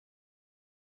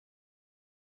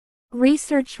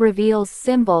Research reveals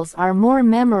symbols are more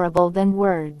memorable than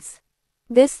words.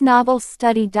 This novel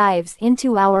study dives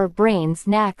into our brain's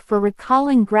knack for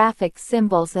recalling graphic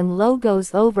symbols and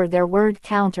logos over their word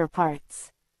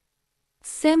counterparts.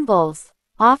 Symbols,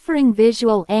 offering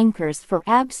visual anchors for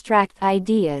abstract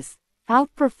ideas,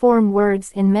 outperform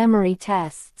words in memory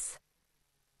tests.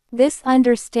 This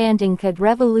understanding could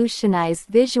revolutionize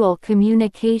visual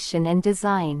communication and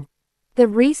design. The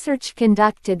research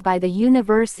conducted by the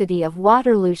University of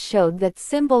Waterloo showed that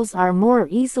symbols are more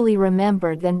easily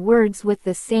remembered than words with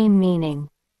the same meaning.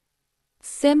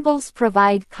 Symbols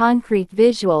provide concrete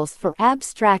visuals for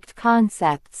abstract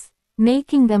concepts,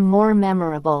 making them more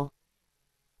memorable.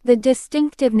 The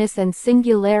distinctiveness and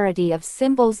singularity of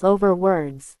symbols over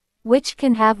words, which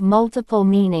can have multiple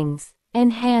meanings,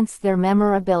 enhance their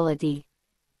memorability.